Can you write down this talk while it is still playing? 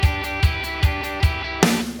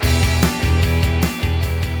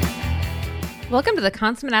Welcome to the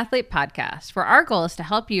Consummate Athlete Podcast, where our goal is to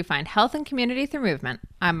help you find health and community through movement.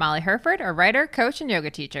 I'm Molly Herford, a writer, coach, and yoga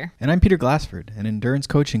teacher. And I'm Peter Glassford, an endurance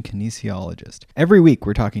coach and kinesiologist. Every week,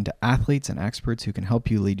 we're talking to athletes and experts who can help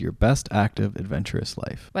you lead your best active, adventurous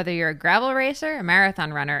life. Whether you're a gravel racer, a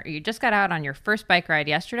marathon runner, or you just got out on your first bike ride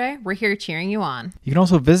yesterday, we're here cheering you on. You can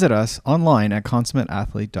also visit us online at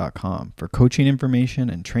consummateathlete.com for coaching information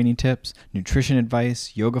and training tips, nutrition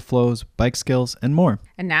advice, yoga flows, bike skills, and more.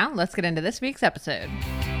 And now, let's get into this week's episode.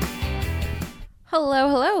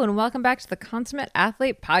 Hello, and welcome back to the Consummate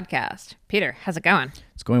Athlete Podcast. Peter, how's it going?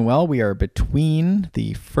 It's going well. We are between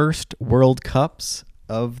the first World Cups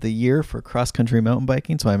of the year for cross-country mountain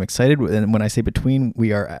biking, so I'm excited. And when I say between,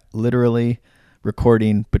 we are literally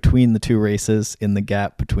recording between the two races in the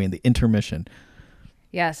gap between the intermission.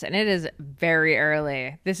 Yes, and it is very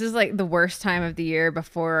early. This is like the worst time of the year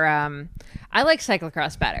before. I like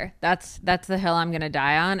cyclocross better. That's the hill I'm going to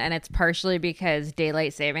die on, and it's partially because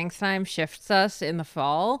daylight savings time shifts us in the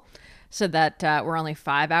fall, so that we're only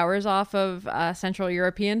 5 hours off of Central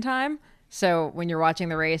European time. So when you're watching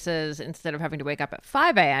the races, instead of having to wake up at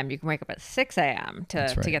 5 a.m., you can wake up at 6 a.m.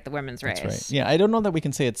 to get the women's race. That's right. Yeah, I don't know that we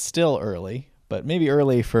can say it's still early, but maybe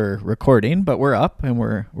early for recording, but we're up and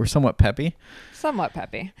we're somewhat peppy. Somewhat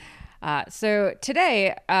peppy. So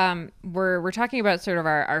today we're talking about sort of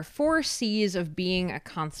our 4 C's of being a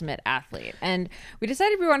consummate athlete. And we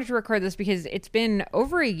decided we wanted to record this because it's been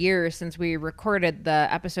over a year since we recorded the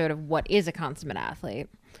episode of What is a Consummate Athlete.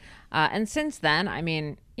 And since then, I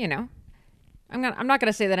mean, you know, I'm not going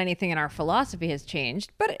to say that anything in our philosophy has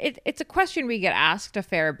changed, but it's a question we get asked a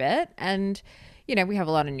fair bit. And, you know, we have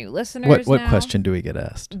a lot of new listeners What now. question do we get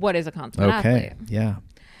asked? What is a consummate athlete? Yeah.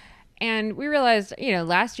 And we realized, you know,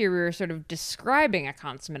 last year we were sort of describing a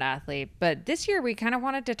consummate athlete, but this year we kind of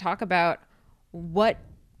wanted to talk about what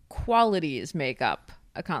qualities make up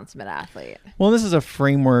a consummate athlete. Well, this is a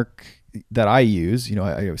framework that I use. You know,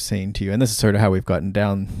 I was saying to you, and this is sort of how we've gotten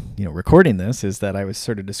down, you know, recording this, is that I was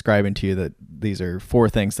sort of describing to you that these are 4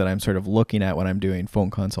 things that I'm sort of looking at when I'm doing phone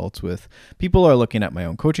consults with people, or looking at my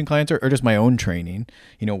own coaching clients, or just my own training.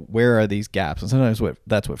 You know, where are these gaps? And sometimes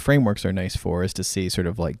that's what frameworks are nice for, is to see sort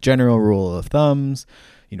of like general rule of thumbs,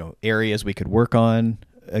 you know, areas we could work on.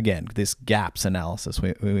 Again, this gaps analysis,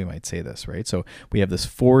 we might say this, right? So we have this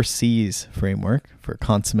 4 C's framework for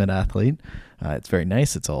consummate athlete. It's very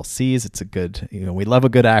nice. It's all C's. It's a good, you know, we love a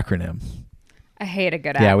good acronym. I hate a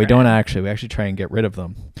good acronym. Yeah, we don't actually. We actually try and get rid of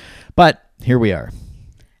them. But here we are.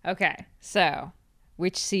 Okay. So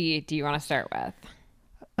which C do you want to start with?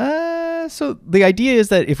 So the idea is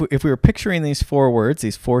that if we were picturing these 4 words,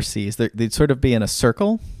 these 4 C's, they'd sort of be in a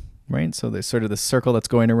circle, right? So there's sort of the circle that's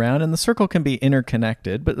going around, and the circle can be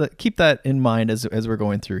interconnected, but keep that in mind as we're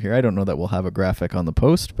going through here. I don't know that we'll have a graphic on the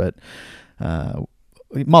post, but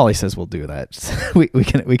Molly says we'll do that. we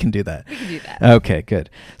can do that. We can do that. Okay, good.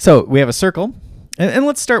 So we have a circle, and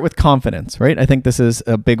let's start with confidence, right? I think this is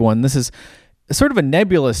a big one. This is sort of a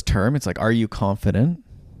nebulous term. It's like, are you confident?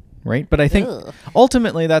 Right. But I think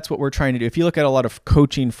ultimately that's what we're trying to do. If you look at a lot of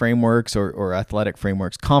coaching frameworks or athletic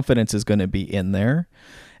frameworks, confidence is going to be in there.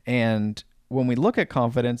 And when we look at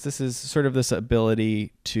confidence, this is sort of this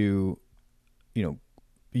ability to, you know,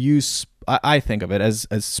 use, I think of it as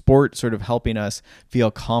sport sort of helping us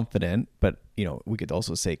feel confident, but, you know, we could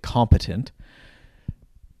also say competent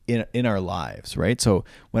in our lives, right? So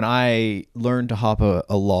when I learned to hop a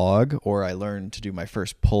log, or I learned to do my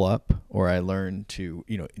first pull-up, or I learned to,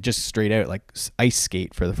 you know, just straight out like ice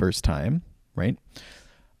skate for the first time, right?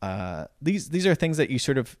 These are things that you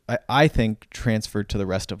sort of, I think, transferred to the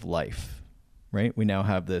rest of life, right? We now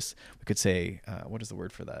have this, we could say, what is the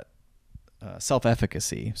word for that?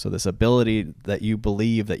 Self-efficacy. So this ability that you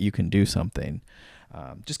believe that you can do something,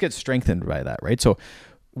 just gets strengthened by that, right? So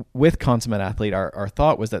with consummate athlete, our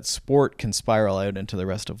thought was that sport can spiral out into the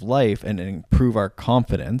rest of life and improve our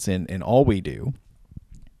confidence in all we do.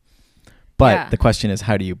 But the question is,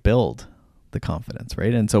 how do you build the confidence,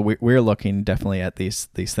 right? And so we're looking definitely at these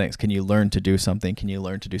things. Can you learn to do something? Can you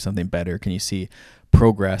learn to do something better? Can you see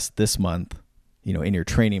progress this month, you know, in your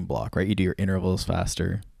training block, right? You do your intervals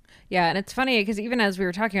faster. Yeah, and it's funny because even as we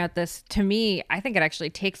were talking about this, to me, I think it actually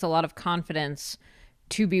takes a lot of confidence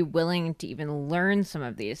to be willing to even learn some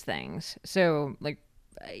of these things. So, like,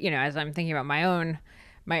 you know, as I'm thinking about my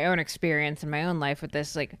own experience in my own life with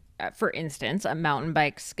this, like, for instance, a mountain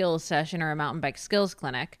bike skills session or a mountain bike skills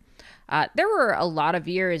clinic, there were a lot of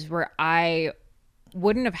years where I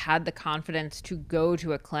wouldn't have had the confidence to go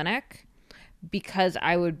to a clinic because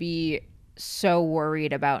I would be so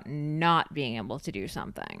worried about not being able to do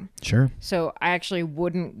something. Sure. So I actually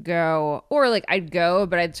wouldn't go, or like I'd go,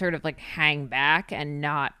 but I'd sort of like hang back and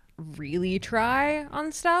not really try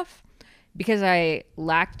on stuff because I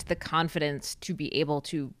lacked the confidence to be able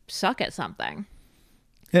to suck at something.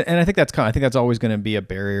 And I think that's always going to be a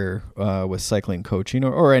barrier with cycling coaching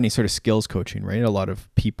or any sort of skills coaching, right? A lot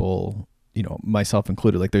of people, myself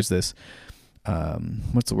included, like there's this,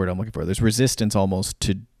 what's the word I'm looking for? There's resistance almost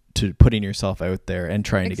to putting yourself out there and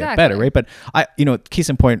trying to get better, right? But case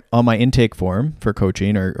in point, on my intake form for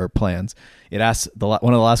coaching or plans, it asks one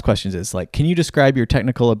of the last questions is like, can you describe your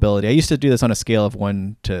technical ability? I used to do this on a scale of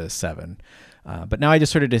 1 to 7, but now I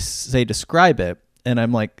just sort of say describe it. And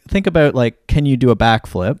I'm like, think about like, can you do a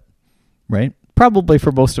backflip? Right? Probably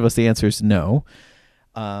for most of us, the answer is no.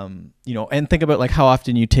 And think about like how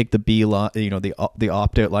often you take the B line, the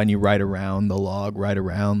opt-out line, you ride around the log, ride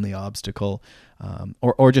around the obstacle,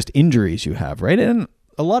 or just injuries you have, right? And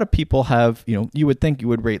a lot of people have, you would think you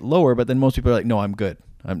would rate lower, but then most people are like, no, I'm good.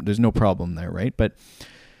 There's no problem there, right? But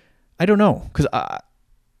I don't know, because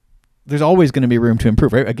there's always going to be room to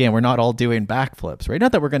improve, right? Again, we're not all doing backflips, right?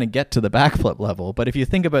 Not that we're going to get to the backflip level, but if you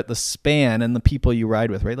think about the span and the people you ride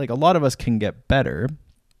with, right? Like a lot of us can get better.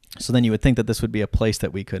 So then you would think that this would be a place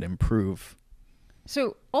that we could improve.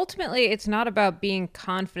 So ultimately, it's not about being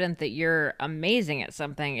confident that you're amazing at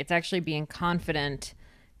something. It's actually being confident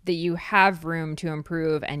that you have room to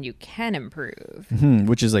improve and you can improve. Mm-hmm.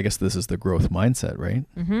 Which is, I guess, this is the growth mindset, right?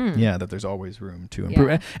 Mm-hmm. Yeah, that there's always room to improve.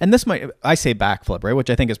 Yeah. And this I say backflip, right? Which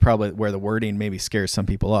I think is probably where the wording maybe scares some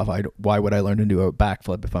people off. Why would I learn to do a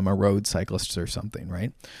backflip if I'm a road cyclist or something,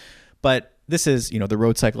 right? But this is, the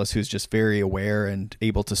road cyclist who's just very aware and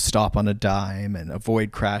able to stop on a dime and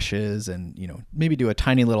avoid crashes and, maybe do a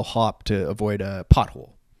tiny little hop to avoid a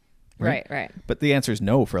pothole. Right. But the answer is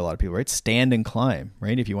no for a lot of people, right? Stand and climb,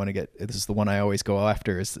 right? If you want to this is the one I always go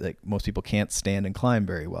after, is like most people can't stand and climb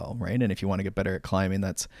very well, right? And if you want to get better at climbing,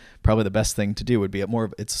 that's probably the best thing to do, would be more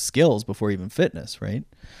of its skills before even fitness, right?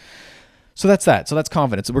 So that's that. So that's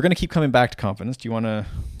confidence. We're going to keep coming back to confidence. Do you want to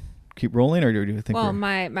keep rolling, or do you think? Well,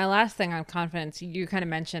 my last thing on confidence, you kind of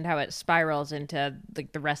mentioned how it spirals into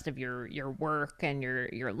like the rest of your work and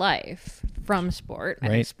your life from sport. I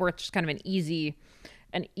think sport's just kind of an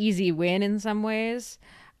easy win in some ways.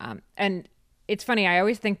 And it's funny, I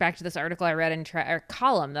always think back to this article I read or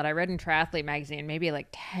column that I read in Triathlete magazine maybe like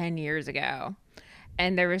 10 years ago.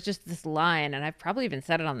 And there was just this line, and I've probably even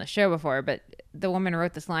said it on the show before, but the woman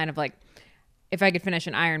wrote this line of like, if I could finish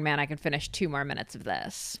an Ironman, I could finish 2 more minutes of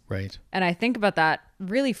this. Right. And I think about that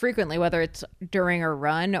really frequently, whether it's during a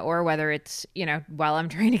run or whether it's, while I'm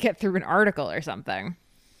trying to get through an article or something.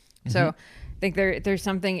 Mm-hmm. So I think there's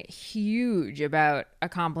something huge about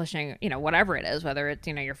accomplishing, whatever it is, whether it's,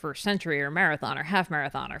 your first century or marathon or half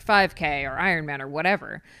marathon or 5K or Ironman or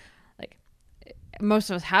whatever. Like most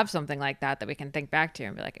of us have something like that we can think back to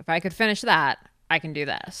and be like, if I could finish that, I can do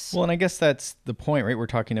this. Well, and I guess that's the point, right? We're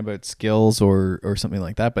talking about skills or something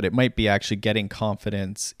like that, but it might be actually getting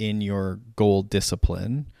confidence in your goal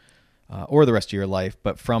discipline or the rest of your life,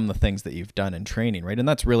 but from the things that you've done in training, right? And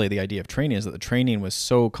that's really the idea of training, is that the training was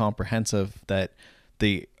so comprehensive that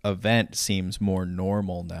the event seems more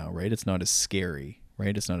normal now, right? It's not as scary,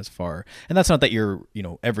 right? It's not as far. And that's not that you're,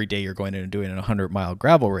 every day you're going in and doing a 100-mile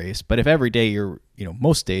gravel race, but if every day you're,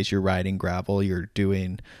 most days you're riding gravel, you're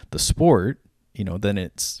doing the sport, then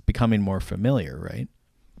it's becoming more familiar, right?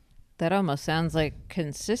 That almost sounds like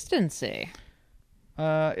consistency.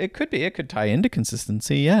 It could be. It could tie into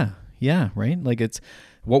consistency. Yeah, right? Like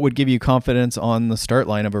what would give you confidence on the start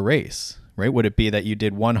line of a race, right? Would it be that you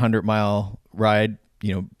did 100-mile ride,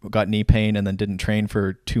 got knee pain and then didn't train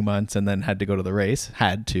for 2 months and then had to go to the race?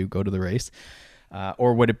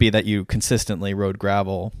 Or would it be that you consistently rode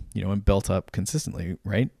gravel, and built up consistently,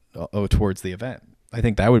 right? Towards the event? I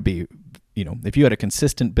think that would be, if you had a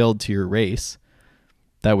consistent build to your race,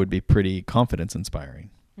 that would be pretty confidence inspiring.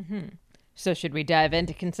 Mm-hmm. So should we dive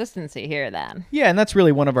into consistency here then? Yeah, and that's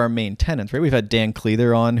really one of our main tenets, right? We've had Dan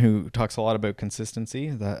Cleather on, who talks a lot about consistency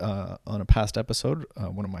on a past episode,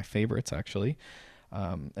 one of my favorites actually.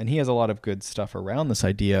 And he has a lot of good stuff around this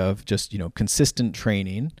idea of just, consistent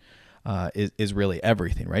training is really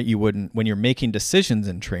everything, right? You wouldn't, when you're making decisions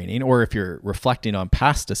in training, or if you're reflecting on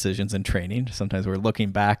past decisions in training, sometimes we're looking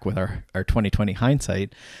back with our 2020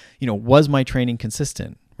 hindsight, was my training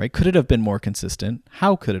consistent, right? Could it have been more consistent?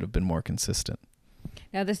 How could it have been more consistent?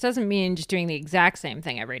 Now, this doesn't mean just doing the exact same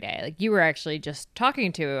thing every day. Like, you were actually just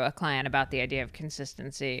talking to a client about the idea of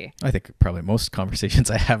consistency. I think probably most conversations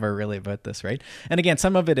I have are really about this, right? And again,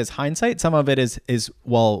 some of it is hindsight. Some of it is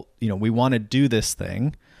well, we want to do this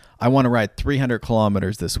thing. I want to ride 300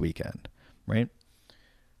 kilometers this weekend, right?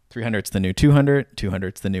 300's the new 200,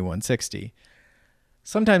 200's the new 160.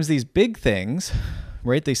 Sometimes these big things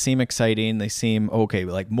right? They seem exciting. They seem okay.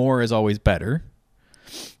 Like more is always better.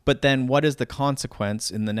 But then what is the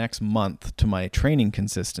consequence in the next month to my training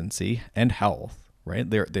consistency and health, right?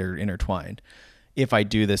 They're intertwined. If I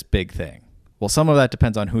do this big thing. Well, some of that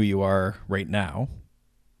depends on who you are right now,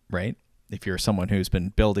 right? If you're someone who's been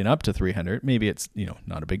building up to 300, maybe it's,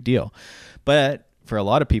 not a big deal. But for a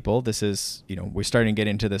lot of people, this is, we're starting to get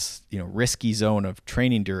into this, risky zone of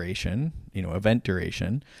training duration, event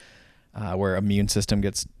duration, where immune system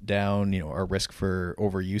gets down, our risk for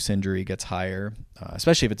overuse injury gets higher,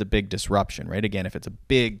 especially if it's a big disruption, right? Again, if it's a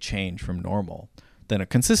big change from normal, then a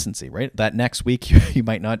consistency, right? That next week you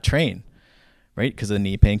might not train, right? Because of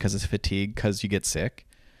knee pain, because of fatigue, because you get sick,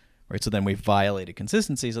 right? So then we violated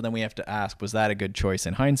consistency. So then we have to ask, was that a good choice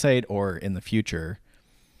in hindsight or in the future,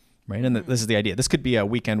 right? And this is the idea. This could be a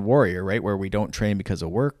weekend warrior, right? Where we don't train because of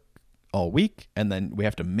work all week, and then we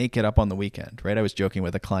have to make it up on the weekend, right? I was joking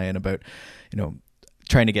with a client about,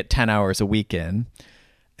 trying to get 10 hours a week in,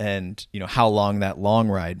 and how long that long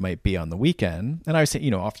ride might be on the weekend. And I was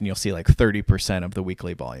saying, often you'll see like 30% of the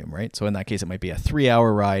weekly volume, right? So in that case, it might be a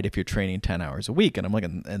 3-hour ride if you're training 10 hours a week. And I'm like,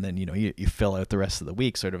 and then you fill out the rest of the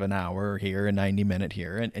week, sort of an hour here, a 90-minute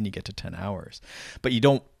here, and you get to 10 hours. But you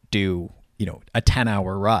don't do a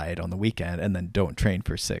 10-hour ride on the weekend and then don't train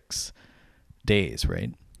for 6 days,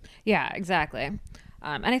 right? Yeah, exactly.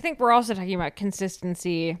 And I think we're also talking about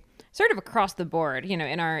consistency sort of across the board.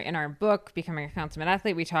 In our book, Becoming a Consummate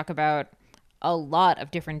Athlete, we talk about a lot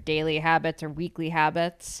of different daily habits or weekly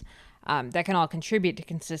habits that can all contribute to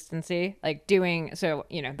consistency. Like the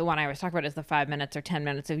one I always talk about is the 5 minutes or 10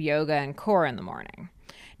 minutes of yoga and core in the morning.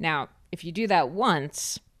 Now, if you do that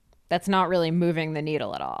once, that's not really moving the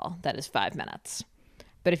needle at all. That is 5 minutes.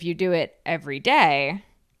 But if you do it every day,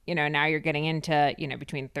 now you're getting into,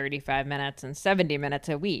 between 35 minutes and 70 minutes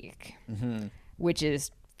a week, which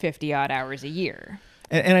is 50 odd hours a year.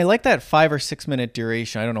 And I like that 5 or 6 minute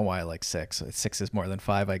duration. I don't know why I like 6. 6 is more than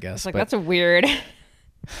 5, I guess. It's like, that's a weird.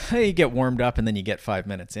 You get warmed up and then you get 5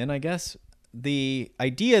 minutes in, I guess. The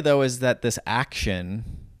idea, though, is that this action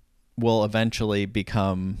will eventually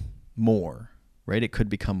become more, right? It could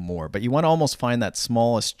become more, but you want to almost find that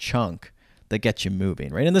smallest chunk that gets you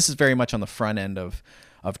moving, right? And this is very much on the front end of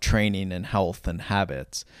training and health and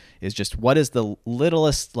habits, is just what is the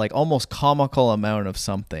littlest, like almost comical amount of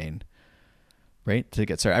something, right, to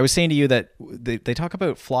get started. I was saying to you that they talk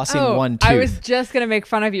about flossing one tooth. I was just going to make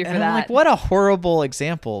fun of you for that. I'm like, what a horrible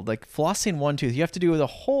example. Like flossing one tooth, you have to do the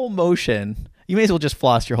whole motion. You may as well just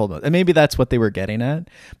floss your whole mouth. And maybe that's what they were getting at.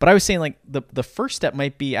 But I was saying like the first step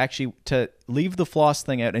might be actually to leave the floss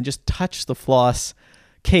thing out and just touch the floss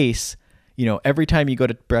case every time you go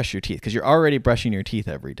to brush your teeth, because you're already brushing your teeth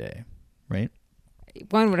every day, right?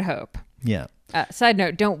 One would hope. Yeah. Side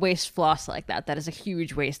note, don't waste floss like that. That is a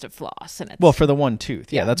huge waste of floss. And well, for the one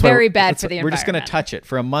tooth. Yeah, that's very bad for the environment. We're just going to touch it.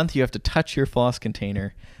 For a month, you have to touch your floss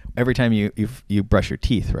container every time you brush your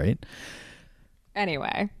teeth, right?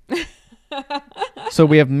 Anyway. So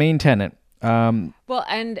we have main tenet. Well,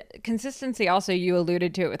 and consistency also, you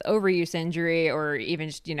alluded to it with overuse injury or even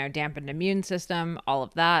just, dampened immune system, all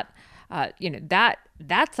of that.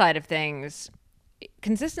 That side of things,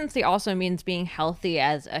 consistency also means being healthy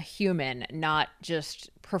as a human, not just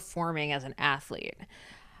performing as an athlete.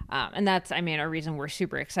 And that's, a reason we're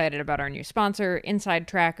super excited about our new sponsor, Inside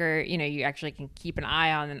Tracker. You actually can keep an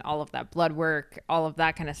eye on all of that blood work, all of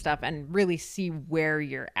that kind of stuff, and really see where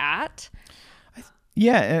you're at.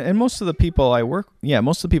 Yeah, and most of the people I work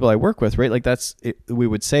with, right? Like that's it, we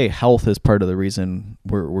would say health is part of the reason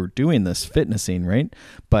we're doing this fitnessing, right?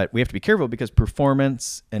 But we have to be careful because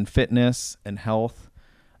performance and fitness and health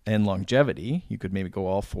and longevity, you could maybe go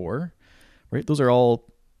all 4, right? Those are all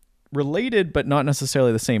related, but not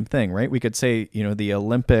necessarily the same thing, right? We could say, the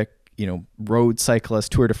Olympic, road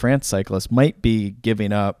cyclist, Tour de France cyclist might be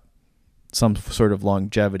giving up some sort of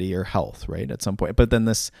longevity or health, right, at some point. But then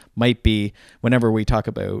this might be, whenever we talk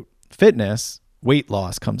about fitness, weight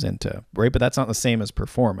loss comes into, right? But that's not the same as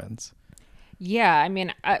performance. Yeah,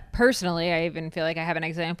 personally, I even feel like I have an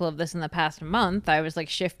example of this in the past month. I was like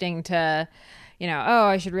shifting to,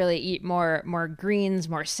 I should really eat more greens,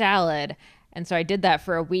 more salad. And so I did that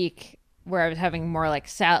for a week where I was having more like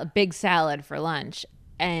big salad for lunch.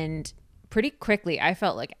 And pretty quickly I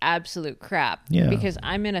felt like absolute crap because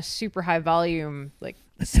I'm in a super high volume like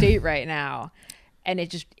state right now, and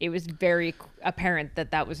it was very apparent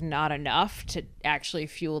that was not enough to actually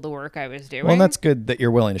fuel the work I was doing. Well, that's good that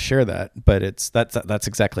you're willing to share that, but that's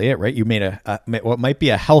exactly it, right? You made what might be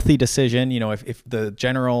a healthy decision. If the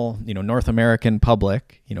general North American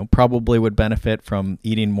public probably would benefit from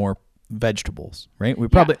eating more vegetables, right?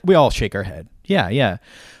 We all shake our head. Yeah.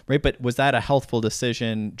 Right. But was that a healthful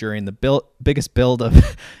decision during the biggest build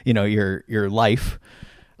of, your life?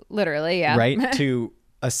 Literally. Yeah. Right. To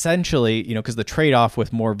essentially, because the trade-off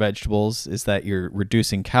with more vegetables is that you're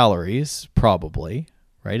reducing calories, probably,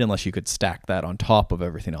 right? Unless you could stack that on top of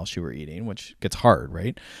everything else you were eating, which gets hard,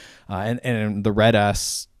 right? And the red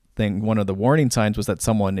S thing, one of the warning signs was that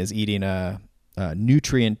someone is eating a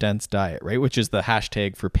nutrient dense diet, right? Which is the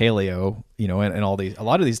hashtag for paleo, and a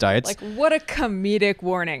lot of these diets. Like, what a comedic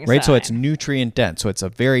warning right? sign. So it's nutrient dense. So it's a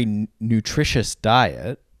very nutritious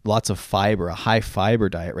diet, lots of fiber, a high fiber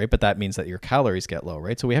diet, right? But that means that your calories get low,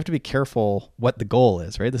 right? So we have to be careful what the goal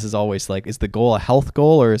is, right? This is always like, is the goal a health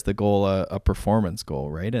goal or is the goal a performance goal,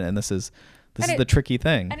 right? And this is the tricky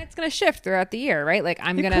thing. And it's going to shift throughout the year, right? Like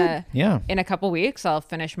I'm going to, in a couple weeks, I'll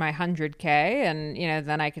finish my 100K and,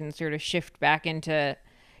 then I can sort of shift back into,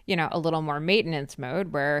 a little more maintenance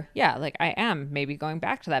mode where, like I am maybe going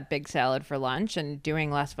back to that big salad for lunch and doing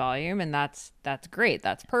less volume. And that's great.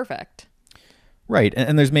 That's perfect. Right.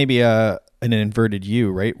 And there's maybe an inverted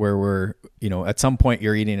U, right? Where we're, at some point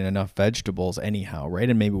you're eating enough vegetables anyhow, right?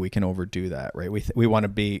 And maybe we can overdo that, right? We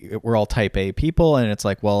want to we're all type A people. And it's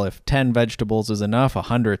like, well, if 10 vegetables is enough,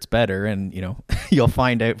 100's better. And, you'll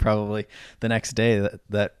find out probably the next day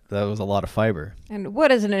that was a lot of fiber. And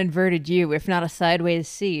what is an inverted U if not a sideways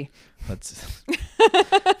C? That's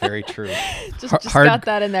very true. just got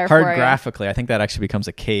that in there for you. Hard graphically. I think that actually becomes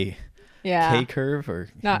a K. Yeah. K curve or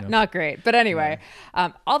not great. But anyway,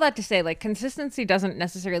 all that to say, like, consistency doesn't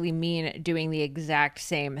necessarily mean doing the exact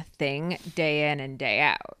same thing day in and day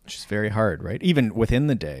out. Which is very hard, right? Even within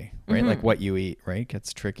the day, right? Mm-hmm. Like what you eat, right?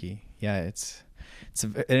 Gets tricky. Yeah, it's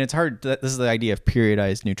hard. This is the idea of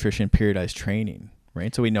periodized nutrition, periodized training,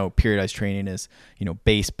 right? So we know periodized training is,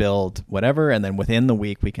 base build, whatever. And then within the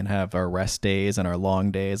week, we can have our rest days and our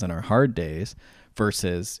long days and our hard days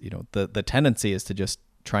versus, the tendency is to just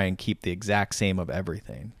try and keep the exact same of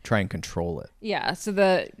everything, try and control it. Yeah. So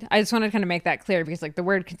I just want to kind of make that clear because like the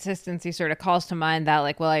word consistency sort of calls to mind that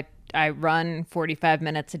like, well, I run 45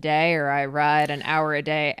 minutes a day or I ride an hour a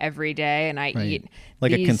day every day and I eat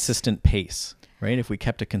like a consistent pace, right? If we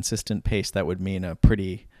kept a consistent pace, that would mean a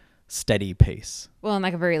pretty steady pace. Well, and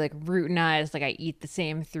like a very like routinized, like I eat the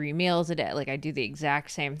same 3 meals a day. Like I do the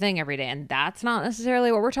exact same thing every day. And that's not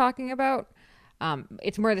necessarily what we're talking about.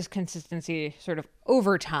 It's more this consistency sort of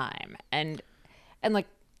over time and like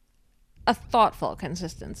a thoughtful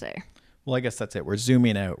consistency. Well, I guess that's it. We're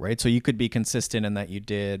zooming out, right? So you could be consistent in that you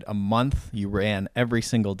did a month, you ran every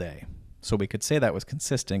single day. So we could say that was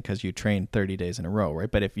consistent because you trained 30 days in a row, right?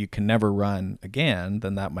 But if you can never run again,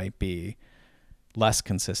 then that might be less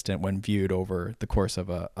consistent when viewed over the course of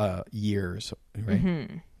a years, right?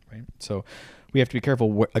 Mm-hmm. Right. So we have to be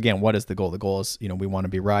careful. Again, what is the goal? The goal is, we want to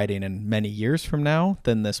be riding, and many years from now,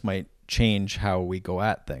 then this might change how we go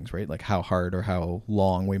at things, right? Like how hard or how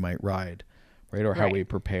long we might ride, right? Or how we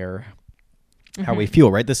prepare, how we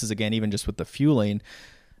fuel, right? This is, again, even just with the fueling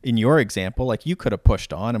in your example, like you could have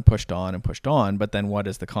pushed on and pushed on and pushed on, but then what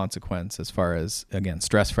is the consequence as far as, again,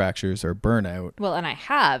 stress fractures or burnout? Well, and I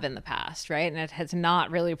have in the past, right? And it has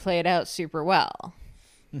not really played out super well.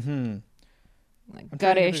 Mm-hmm. Like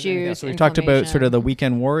gut issues. So we've talked about sort of the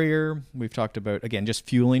weekend warrior. We've talked about, again, just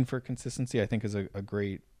fueling for consistency, I think is a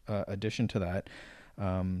great addition to that.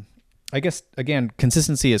 I guess, again,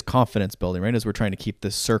 consistency is confidence building, right? As we're trying to keep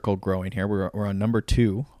this circle growing here. We're on number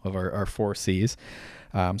 2 of our 4 C's.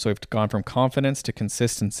 So we've gone from confidence to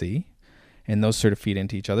consistency, and those sort of feed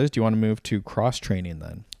into each other. Do you want to move to cross training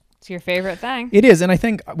then? It's your favorite thing. It is. And I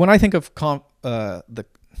think when I think of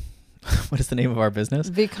what is the name of our business?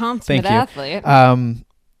 The Consummate Athlete.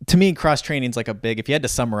 To me, cross training is like if you had to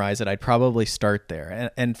summarize it, I'd probably start there.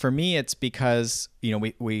 And for me, it's because,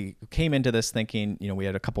 we came into this thinking, we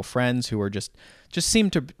had a couple friends who were just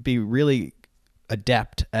seemed to be really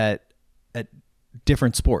adept at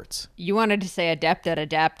different sports. You wanted to say adept at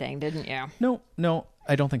adapting, didn't you? No,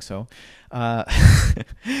 I don't think so.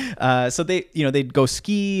 So they'd go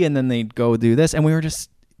ski and then they'd go do this. And we were just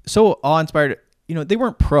so awe-inspired. They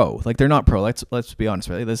weren't pro. Like, they're not pro. Let's be honest,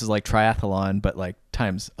 right? This is like triathlon, but like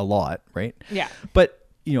times a lot, right? Yeah. But,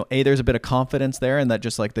 there's a bit of confidence there, and that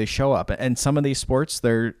just like they show up. And some of these sports,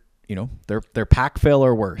 they're pack fill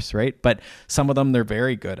or worse, right? But some of them they're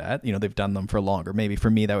very good at. They've done them for longer. Maybe for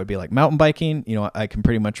me, that would be like mountain biking. I can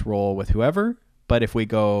pretty much roll with whoever. But if we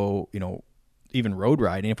go, even road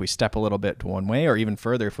riding, if we step a little bit to one way, or even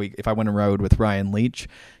further, if I went and rode with Ryan Leach,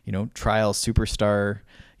 trial superstar,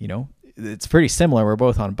 it's pretty similar. We're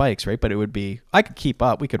both on bikes, right? But it would be, I could keep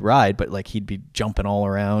up, we could ride, but like he'd be jumping all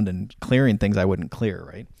around and clearing things I wouldn't clear,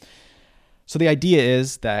 right? So the idea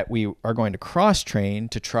is that we are going to cross train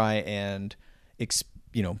to try and,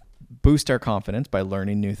 boost our confidence by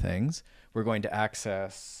learning new things. We're going to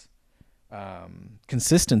access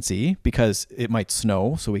consistency because it might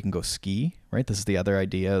snow, so we can go ski, right? This is the other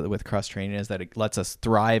idea with cross training, is that it lets us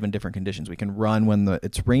thrive in different conditions. We can run when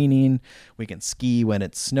it's raining, we can ski when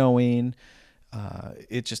it's snowing.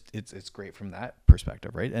 It's great from that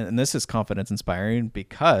perspective, right? And this is confidence inspiring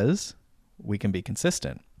because we can be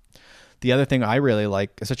consistent. The other thing I really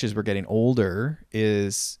like, especially as we're getting older,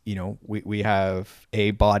 is, we have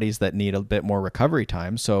bodies that need a bit more recovery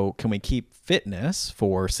time. So can we keep fitness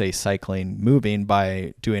for, say, cycling, moving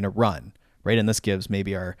by doing a run, right? And this gives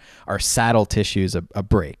maybe our saddle tissues a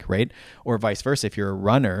break, right? Or vice versa. If you're a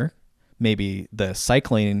runner, maybe the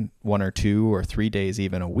cycling 1 or 2 or 3 days,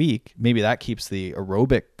 even a week, maybe that keeps the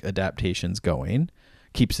aerobic adaptations going,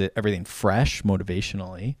 keeps everything fresh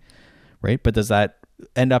motivationally, right? But does that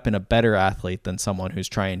end up in a better athlete than someone who's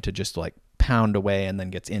trying to just like pound away and then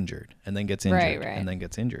gets injured and then gets injured right. and then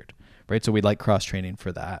gets injured, right? So we like cross training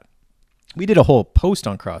for that. We did a whole post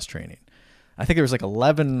on cross training. I think there was like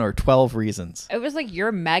 11 or 12 reasons. It was like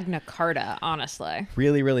your Magna Carta, honestly.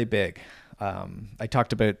 Really, really big. I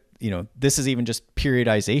talked about, this is even just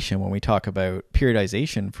periodization. When we talk about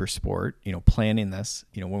periodization for sport, planning this,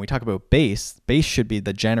 when we talk about base should be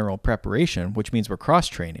the general preparation, which means we're cross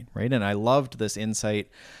training, right? And I loved this insight.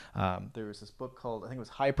 There was this book called, I think it was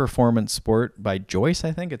High Performance Sport by Joyce.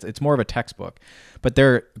 I think it's more of a textbook, but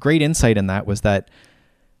their great insight in that was that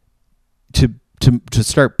to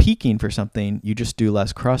start peaking for something, you just do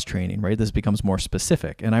less cross training, right? This becomes more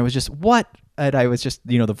specific. And I was just, what? And I was just,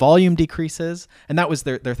 the volume decreases. And that was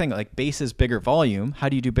their thing. Like, base is bigger volume. How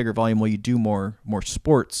do you do bigger volume? Well, you do more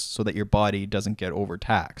sports so that your body doesn't get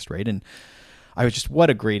overtaxed, right? And I was just, what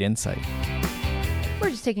a great insight. We're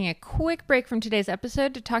just taking a quick break from today's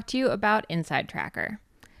episode to talk to you about Inside Tracker.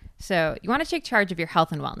 So you want to take charge of your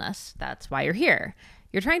health and wellness. That's why you're here.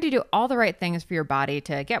 You're trying to do all the right things for your body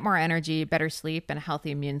to get more energy, better sleep, and a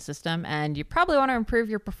healthy immune system, and you probably want to improve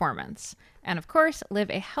your performance. And of course, live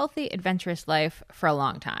a healthy, adventurous life for a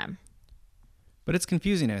long time. But it's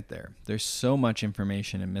confusing out there. There's so much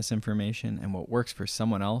information and misinformation, and what works for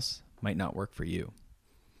someone else might not work for you.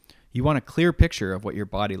 You want a clear picture of what your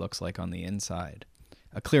body looks like on the inside,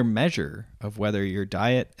 a clear measure of whether your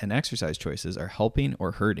diet and exercise choices are helping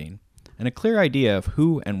or hurting, and a clear idea of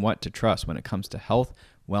who and what to trust when it comes to health,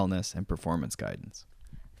 wellness, and performance guidance.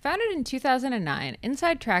 Founded in 2009,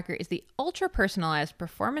 Inside Tracker is the ultra-personalized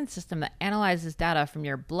performance system that analyzes data from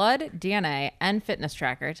your blood, DNA, and fitness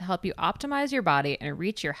tracker to help you optimize your body and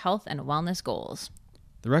reach your health and wellness goals.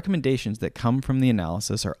 The recommendations that come from the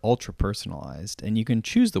analysis are ultra-personalized, and you can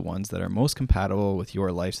choose the ones that are most compatible with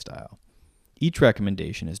your lifestyle. Each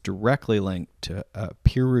recommendation is directly linked to a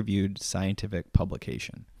peer-reviewed scientific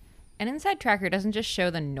publication. An Inside Tracker doesn't just show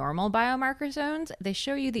the normal biomarker zones, they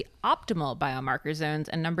show you the optimal biomarker zones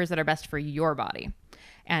and numbers that are best for your body.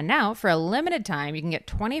 And now, for a limited time, you can get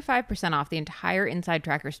 25% off the entire Inside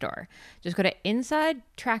Tracker store. Just go to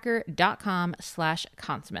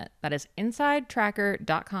insidetracker.com/consummate. That is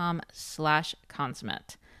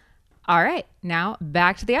insidetracker.com/consummate. All right, now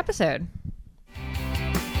back to the episode.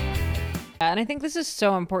 And I think this is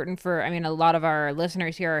so important for, a lot of our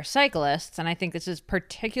listeners here are cyclists, and I think this is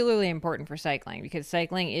particularly important for cycling because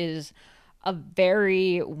cycling is a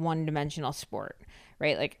very one-dimensional sport,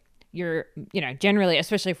 right? Like you're, generally,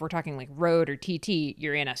 especially if we're talking like road or TT,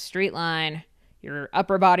 you're in a straight line, your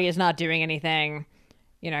upper body is not doing anything,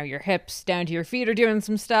 your hips down to your feet are doing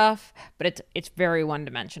some stuff, but it's very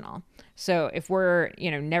one-dimensional. So if we're,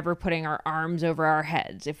 never putting our arms over our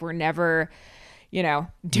heads, if we're never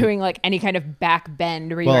doing like any kind of back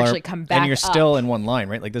bend where you actually come back and you're up. Still in one line,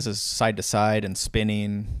 right? Like this is side to side and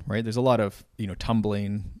spinning, right? There's a lot of,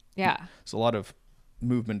 tumbling. Yeah. There's a lot of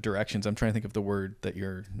movement directions. I'm trying to think of the word that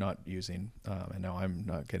you're not using. And now I'm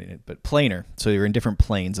not getting it, but planar. So you're in different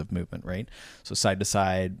planes of movement, right? So side to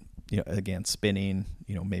side, again, spinning,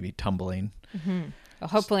 maybe tumbling. Mm-hmm. Well,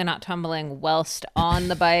 hopefully not tumbling whilst on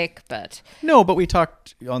the bike, but... No, but we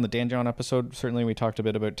talked on the Dan John episode, certainly we talked a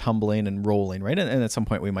bit about tumbling and rolling, right? And at some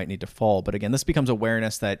point we might need to fall. But again, this becomes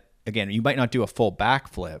awareness that, again, you might not do a full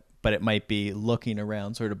backflip, but it might be looking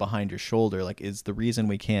around sort of behind your shoulder. Like, is the reason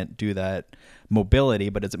we can't do that mobility,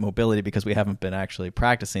 but is it mobility because we haven't been actually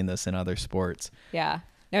practicing this in other sports? Yeah.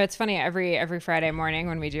 No, it's funny. Every Friday morning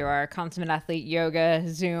when we do our Consummate Athlete yoga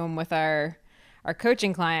Zoom with our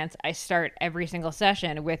coaching clients, I start every single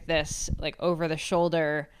session with this like over the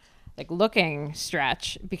shoulder, like looking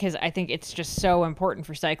stretch, because I think it's just so important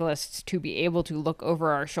for cyclists to be able to look over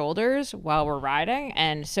our shoulders while we're riding.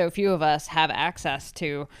 And so few of us have access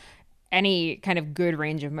to any kind of good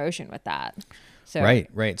range of motion with that. So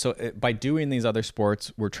Right. So by doing these other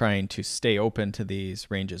sports, we're trying to stay open to these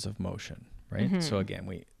ranges of motion, right? So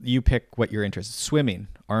again, you pick what you're interested. Swimming,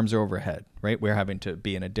 arms are overhead, right? We're having to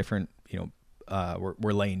be in a different,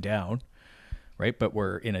 we're laying down, right? But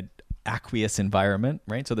we're in a aqueous environment,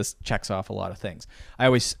 right? So this checks off a lot of things. I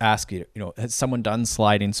always ask you, has someone done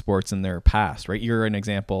sliding sports in their past, right? You're an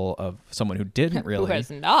example of someone who didn't really. Who has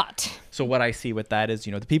not? So what I see with that is,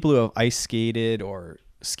 the people who have ice skated or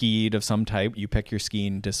skied of some type, you pick your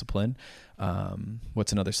skiing discipline.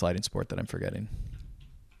 What's another sliding sport that I'm forgetting?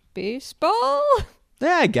 Baseball?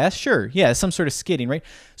 Yeah, I guess. Sure. Yeah. Some sort of skidding, right?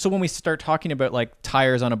 So when we start talking about like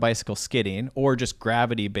tires on a bicycle skidding or just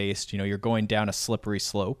gravity based, you're going down a slippery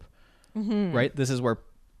slope, right? This is where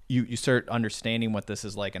you start understanding what this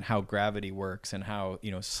is like and how gravity works and how,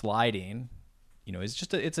 sliding, it's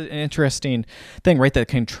just it's an interesting thing, right? That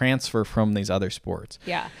can transfer from these other sports.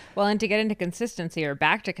 Yeah. Well, and to get into consistency or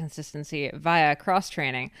back to consistency via cross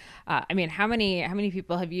training, I mean, how many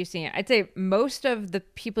people have you seen? I'd say most of the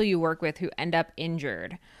people you work with who end up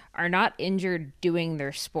injured are not injured doing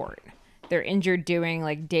their sport. They're injured doing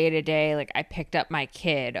like day to day, like I picked up my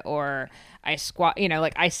kid or I squat,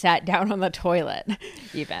 like I sat down on the toilet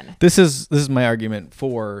even. This is my argument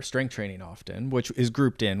for strength training often, which is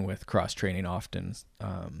grouped in with cross training often.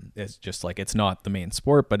 It's just like, it's not the main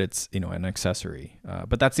sport, but it's, an accessory.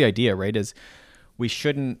 But that's the idea, right? Is we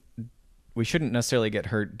shouldn't necessarily get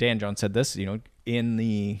hurt. Dan John said this, in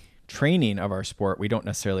the training of our sport, we don't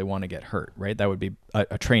necessarily want to get hurt, right? That would be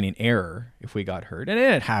a training error if we got hurt. And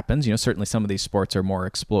it happens, certainly some of these sports are more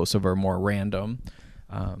explosive or more random,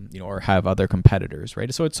 or have other competitors,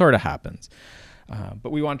 right? So it sort of happens.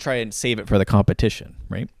 But we want to try and save it for the competition,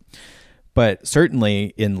 right? But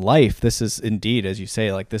certainly in life, this is indeed, as you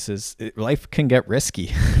say, like life can get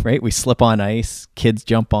risky, right? We slip on ice, kids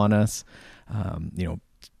jump on us,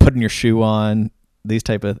 putting your shoe on, these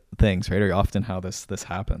type of things, right, are often how this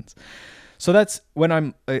happens. So that's when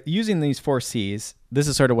I'm using these 4 C's. This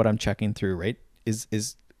is sort of what I'm checking through, right?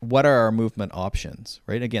 Is what are our movement options,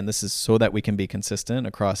 right? Again, this is so that we can be consistent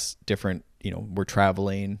across different. We're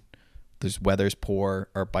traveling. There's weather's poor.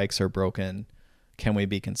 Our bikes are broken. Can we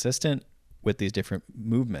be consistent with these different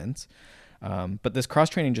movements? But this cross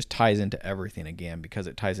training just ties into everything again, because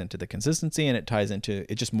it ties into the consistency and it ties into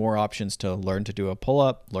just more options to learn to do a pull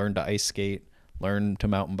up, learn to ice skate, learn to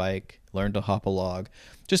mountain bike, learn to hop a log,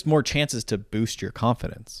 just more chances to boost your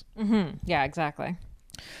confidence. Yeah, exactly.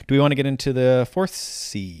 Do we want to get into the 4th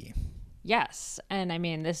C? Yes. And I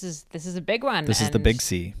mean, this is a big one. This is the big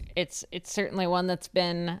C. It's certainly one that's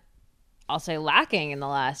been, I'll say, lacking in the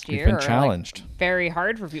last year. We've been challenged. Very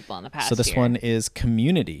hard for people in the past year. So this year. one is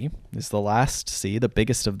community, is the last C, the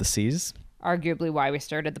biggest of the C's. Arguably why we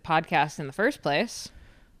started the podcast in the first place.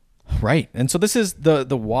 Right. And so this is the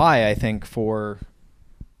why, I think, for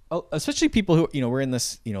especially people who, we're in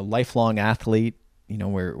this, lifelong athlete,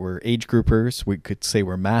 we're age groupers. We could say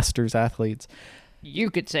we're masters athletes. You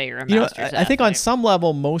could say you're a masters athlete. I think on some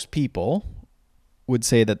level, most people would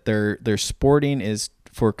say that their sporting is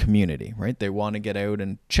for community, right? They want to get out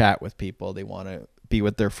and chat with people. They want to be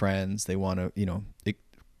with their friends. They want to,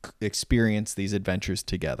 experience these adventures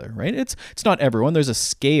together, right? It's not everyone. There's a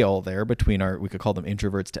scale there between we could call them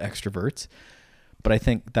introverts to extroverts, but I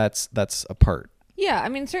think that's a part. Yeah, I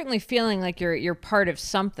mean, certainly feeling like you're part of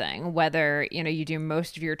something, whether, you do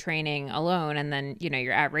most of your training alone and then,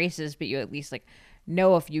 you're at races, but you at least like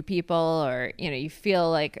know a few people, or, you feel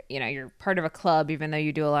like, you're part of a club, even though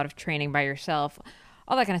you do a lot of training by yourself,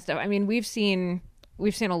 all that kind of stuff. I mean, we've seen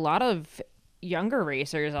a lot of younger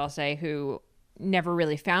racers, I'll say, who never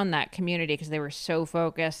really found that community because they were so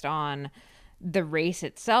focused on the race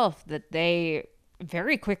itself that they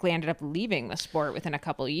very quickly ended up leaving the sport within a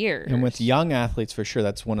couple of years. And with young athletes, for sure,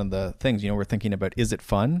 that's one of the things, we're thinking about, is it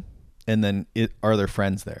fun? And then are there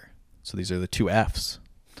friends there? So these are the 2 F's.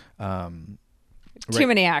 Too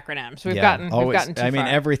many acronyms. We've gotten too far. I mean,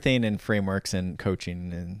 everything in frameworks and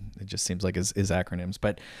coaching, and it just seems like is acronyms.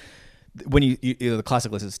 But when you the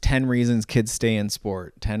classic list is 10 reasons kids stay in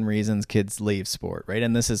sport, 10 reasons kids leave sport, right?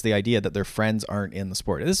 And this is the idea that their friends aren't in the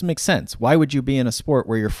sport. This makes sense. Why would you be in a sport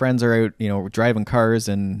where your friends are out, driving cars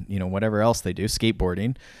and, whatever else they do,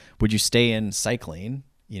 skateboarding? Would you stay in cycling,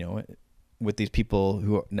 with these people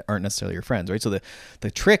who aren't necessarily your friends, right? So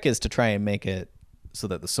the trick is to try and make it so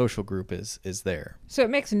that the social group is there. So it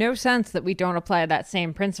makes no sense that we don't apply that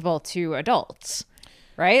same principle to adults,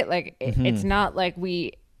 right? Like it's not like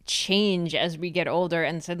we change as we get older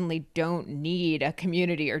and suddenly don't need a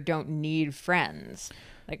community or don't need friends.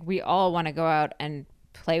 Like we all want to go out and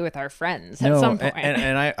play with our friends at some point.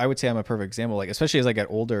 And I would say I'm a perfect example. Like, especially as I get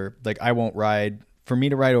older, like I won't ride. For me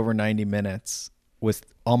to ride over 90 minutes with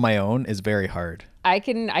on my own is very hard. I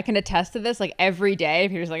can attest to this. Like every day,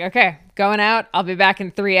 Peter's like, okay, going out. I'll be back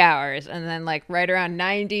in 3 hours, and then like right around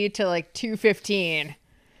 90 to like 2:15,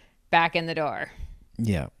 back in the door.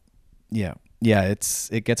 Yeah.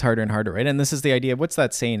 It gets harder and harder, right? And this is the idea. What's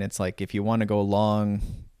that saying? It's like if you want to go long,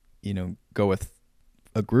 go with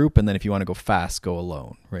a group, and then if you want to go fast, go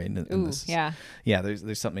alone, right?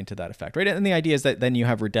 There's something to that effect, right? And the idea is that then you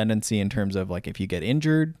have redundancy in terms of like if you get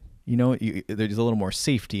injured, there's a little more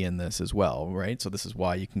safety in this as well, right? So this is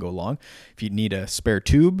why you can go long. If you need a spare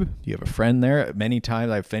tube, you have a friend there. Many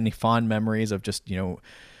times I have any fond memories of just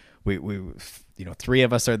we three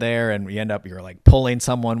of us are there, and we end up you're like pulling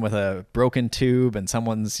someone with a broken tube, and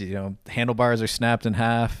someone's handlebars are snapped in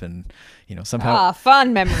half, and somehow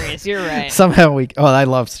fond memories. You're right. Somehow I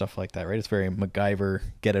love stuff like that, right? It's very MacGyver,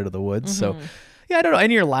 get out of the woods. So yeah, I don't know.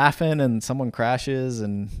 And you're laughing, and someone crashes,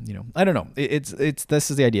 and I don't know. It's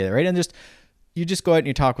this is the idea, right? And you just go out and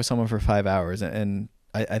you talk with someone for 5 hours, and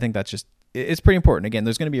I think that's just. It's pretty important. Again,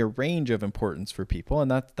 there's going to be a range of importance for people, and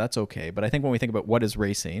that's okay. But I think when we think about what is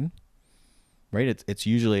racing, right, it's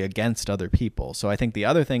usually against other people. So I think the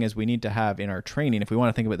other thing is we need to have in our training, if we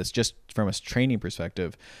want to think about this just from a training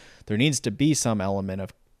perspective, there needs to be some element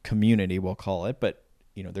of community, we'll call it, but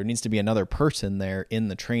there needs to be another person there in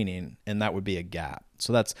the training, and that would be a gap.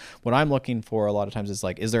 So that's what I'm looking for a lot of times is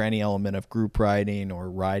like, is there any element of group riding or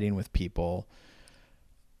riding with people?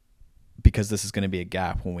 Because this is going to be a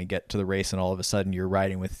gap when we get to the race and all of a sudden you're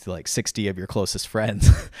riding with like 60 of your closest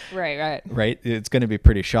friends. Right. Right. It's going to be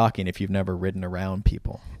pretty shocking if you've never ridden around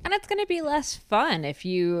people. And it's going to be less fun if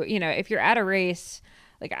if you're at a race.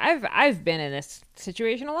 Like I've been in this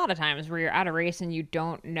situation a lot of times where you're at a race and you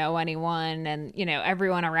don't know anyone, and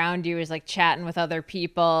everyone around you is like chatting with other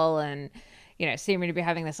people and seeming to be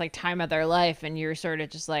having this like time of their life, and you're sort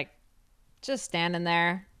of just standing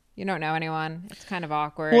there. You don't know anyone. It's kind of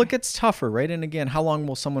awkward. Well, it gets tougher, right? And again, how long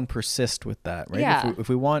will someone persist with that, right? Yeah. If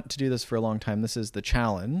we want to do this for a long time, this is the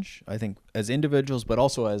challenge, I think, as individuals, but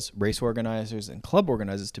also as race organizers and club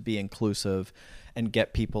organizers, to be inclusive and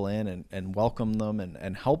get people in and welcome them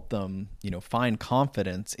and help them, find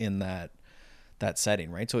confidence in that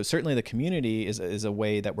setting, right? So certainly the community is a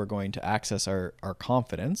way that we're going to access our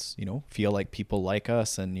confidence, feel like people like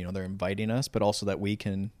us and, they're inviting us, but also that we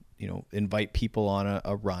can invite people on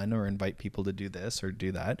a run or invite people to do this or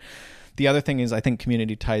do that. The other thing is I think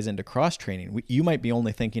community ties into cross training. You might be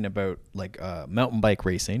only thinking about like mountain bike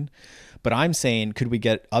racing, but I'm saying, could we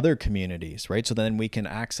get other communities, right? So then we can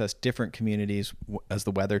access different communities as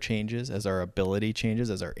the weather changes, as our ability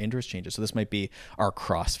changes, as our interest changes. So this might be our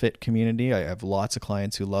CrossFit community. I have lots of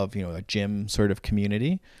clients who love, a gym sort of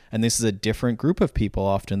community. And this is a different group of people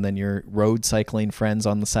often than your road cycling friends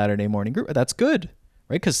on the Saturday morning group. That's good.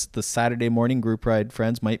 Right? Because the Saturday morning group ride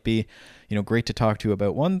friends might be, great to talk to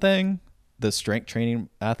about one thing. The strength training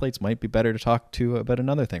athletes might be better to talk to about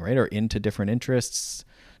another thing, right? Or into different interests,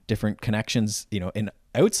 different connections, in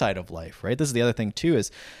outside of life, right? This is the other thing too,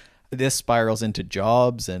 is this spirals into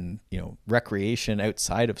jobs and, recreation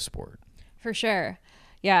outside of sport. For sure.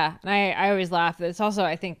 Yeah. And I always laugh. It's also,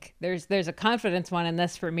 I think there's a confidence one in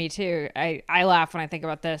this for me too. I laugh when I think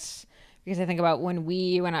about this, because I think about when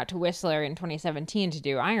we went out to Whistler in 2017 to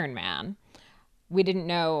do Ironman. We didn't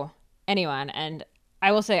know anyone. And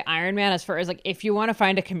I will say Ironman, as far as like, if you want to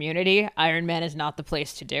find a community, Ironman is not the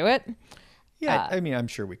place to do it. Yeah. I'm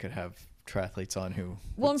sure we could have triathletes on who.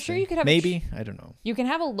 Well, I'm sure you could have. Maybe. I don't know. You can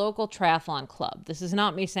have a local triathlon club. This is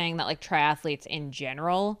not me saying that like triathletes in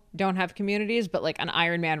general don't have communities, but like an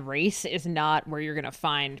Ironman race is not where you're going to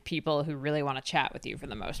find people who really want to chat with you for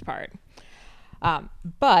the most part.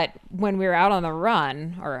 But when we were out on the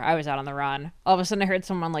run, or I was out on the run, all of a sudden I heard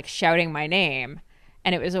someone like shouting my name,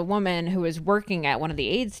 and it was a woman who was working at one of the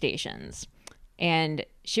aid stations. And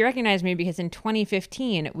she recognized me because in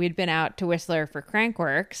 2015, we'd been out to Whistler for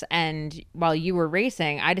Crankworks, and while you were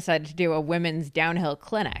racing, I decided to do a women's downhill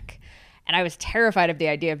clinic. And I was terrified of the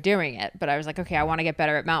idea of doing it, but I was like, okay, I want to get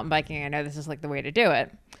better at mountain biking. I know this is like the way to do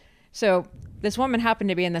it. So this woman happened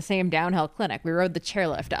to be in the same downhill clinic. We rode the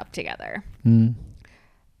chairlift up together. Mm.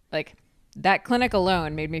 Like, that clinic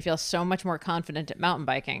alone made me feel so much more confident at mountain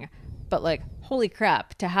biking. But like, holy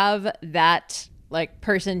crap, to have that like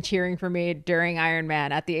person cheering for me during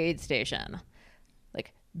Ironman at the aid station,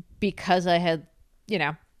 like, because I had,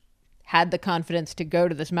 had the confidence to go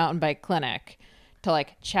to this mountain bike clinic, to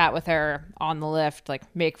like chat with her on the lift, like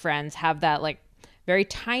make friends, have that like very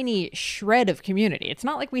tiny shred of community. It's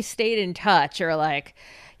not like we stayed in touch or like,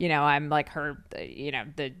 I'm like her,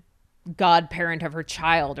 the godparent of her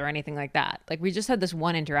child or anything like that. Like we just had this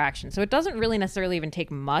one interaction. So it doesn't really necessarily even take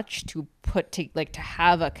much to put to like to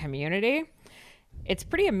have a community. It's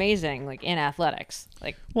pretty amazing, like in athletics.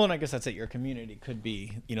 Like, well, and I guess that's it. Your community could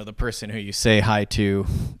be, the person who you say hi to,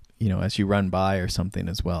 as you run by or something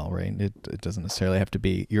as well, right? It doesn't necessarily have to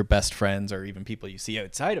be your best friends or even people you see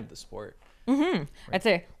outside of the sport. Mm-hmm. Right. I'd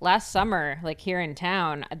say last summer, like here in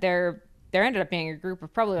town, there ended up being a group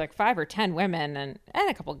of probably like 5 or 10 women and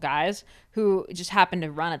a couple guys who just happened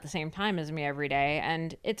to run at the same time as me every day.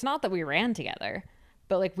 And it's not that we ran together,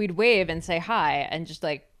 but like we'd wave and say hi, and just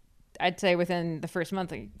like, I'd say within the first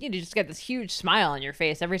month, like, you just get this huge smile on your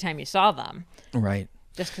face every time you saw them. Right.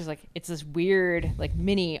 Just because like it's this weird like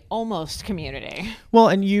mini almost community. Well,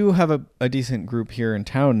 and you have a decent group here in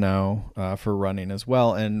town now for running as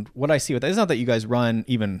well. And what I see with that is not that you guys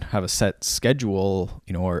even have a set schedule,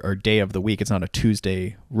 or day of the week. It's not a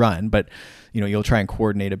Tuesday run, but you'll try and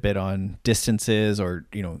coordinate a bit on distances, or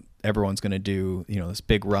everyone's going to do this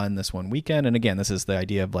big run this one weekend. And again, this is the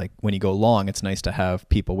idea of like when you go long, it's nice to have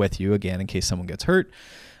people with you again in case someone gets hurt.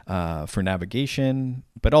 For navigation,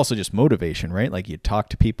 but also just motivation, right? Like you talk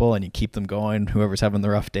to people and you keep them going. Whoever's having the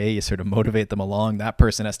rough day, you sort of motivate them along. That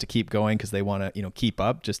person has to keep going because they want to, keep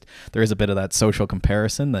up. Just there is a bit of that social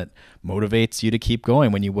comparison that motivates you to keep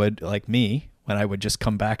going when you would, like me, when I would just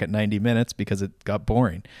come back at 90 minutes because it got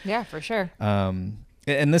boring. Yeah, for sure. And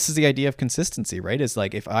this is the idea of consistency, right? It's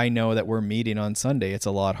like if I know that we're meeting on Sunday, it's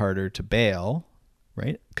a lot harder to bail.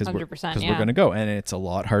 Right? Because we're going to go, and it's a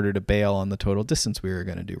lot harder to bail on the total distance we were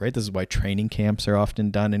going to do, right? This is why training camps are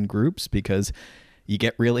often done in groups, because you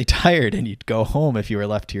get really tired and you'd go home if you were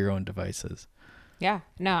left to your own devices. Yeah,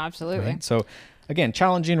 no, absolutely. Right? So again,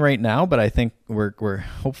 challenging right now, but I think we're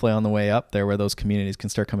hopefully on the way up there where those communities can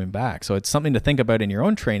start coming back. So it's something to think about in your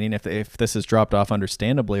own training. If this has dropped off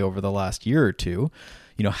understandably over the last year or two,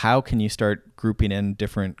 how can you start grouping in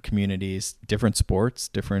different communities, different sports,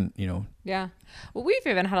 different, Yeah. Well, we've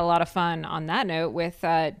even had a lot of fun on that note with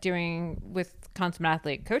doing with Consummate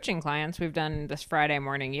Athlete coaching clients. We've done this Friday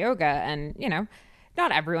morning yoga, and,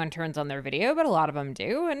 not everyone turns on their video, but a lot of them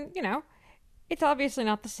do. And, it's obviously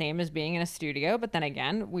not the same as being in a studio, but then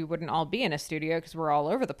again, we wouldn't all be in a studio because we're all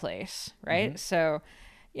over the place. Right. Mm-hmm. So,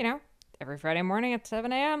 every Friday morning at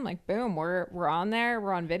 7 a.m., like, boom, we're on there,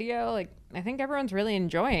 we're on video. Like, I think everyone's really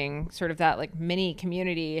enjoying sort of that like mini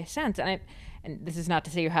community sense. And this is not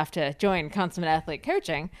to say you have to join Consummate Athlete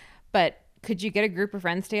coaching, but could you get a group of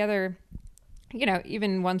friends together,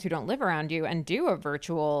 even ones who don't live around you, and do a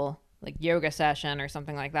virtual like yoga session or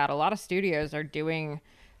something like that? A lot of studios are doing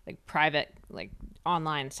like private, like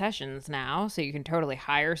online sessions now. So you can totally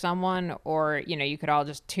hire someone, or, you could all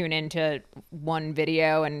just tune into one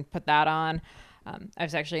video and put that on. I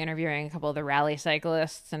was actually interviewing a couple of the rally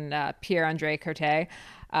cyclists, and Pierre-Andre Cote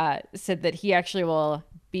said that he actually will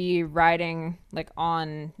be riding like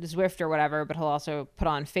on Zwift or whatever, but he'll also put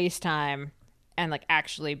on FaceTime and like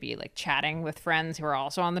actually be like chatting with friends who are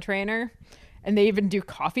also on the trainer. And they even do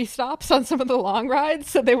coffee stops on some of the long rides.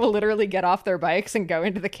 So they will literally get off their bikes and go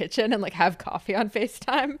into the kitchen and like have coffee on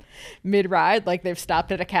FaceTime mid-ride, like they've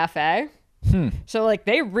stopped at a cafe. So like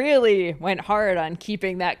they really went hard on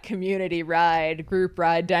keeping that community ride, group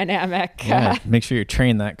ride dynamic. Yeah, make sure you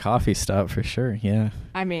train that coffee stop for sure. Yeah.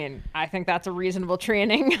 I mean, I think that's a reasonable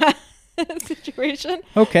training situation.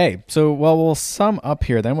 Okay. So, we'll sum up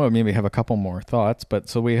here then. We'll maybe have a couple more thoughts. But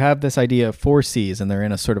so we have this idea of 4 C's, and they're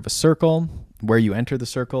in a sort of a circle. Where you enter the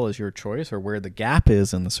circle is your choice, or where the gap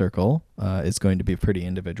is in the circle is going to be pretty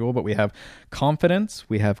individual. But we have confidence,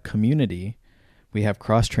 we have community, we have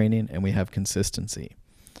cross-training, and we have consistency.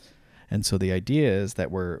 And so the idea is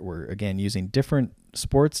that we're again using different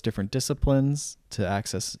sports, different disciplines to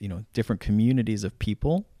access, different communities of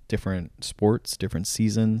people, different sports, different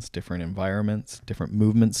seasons, different environments, different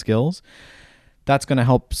movement skills. That's going to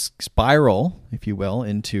help spiral, if you will,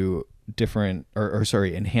 into different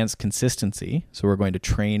enhanced consistency. So we're going to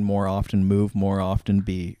train more often, move more often,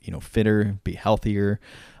 be, fitter, be healthier,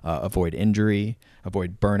 avoid injury,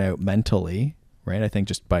 avoid burnout mentally. Right. I think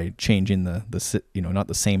just by changing the not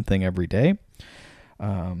the same thing every day.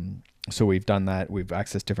 So we've done that. We've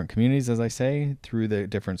accessed different communities, as I say, through the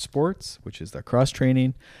different sports, which is the cross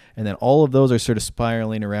training. And then all of those are sort of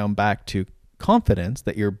spiraling around back to confidence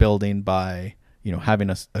that you're building by, having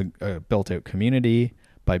a built out community,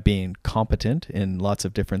 by being competent in lots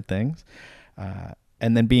of different things.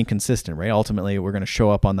 And then being consistent, right? Ultimately, we're going to show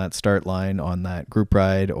up on that start line on that group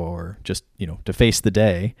ride, or just, to face the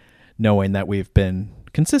day, knowing that we've been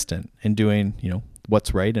consistent in doing,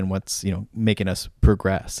 what's right and what's, making us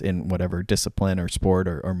progress in whatever discipline or sport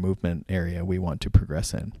or movement area we want to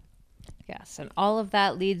progress in. Yes, and all of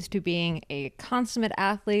that leads to being a consummate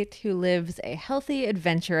athlete who lives a healthy,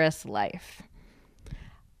 adventurous life.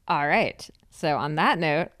 All right. So on that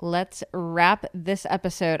note, let's wrap this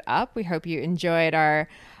episode up. We hope you enjoyed our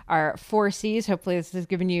 4Cs. Hopefully this has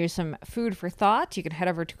given you some food for thought. You can head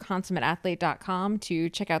over to consummateathlete.com to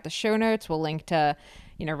check out the show notes. We'll link to,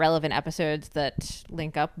 relevant episodes that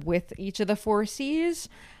link up with each of the 4Cs.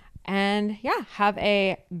 And yeah, have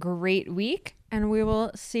a great week, and we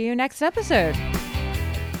will see you next episode.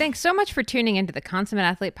 Thanks so much for tuning into the Consummate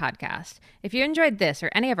Athlete podcast. If you enjoyed this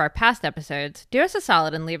or any of our past episodes, do us a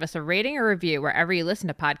solid and leave us a rating or review wherever you listen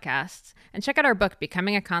to podcasts. And check out our book,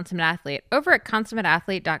 Becoming a Consummate Athlete, over at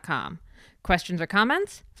consummateathlete.com. Questions or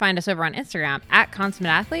comments? Find us over on Instagram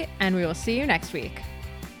 @consummateathlete, and we will see you next week.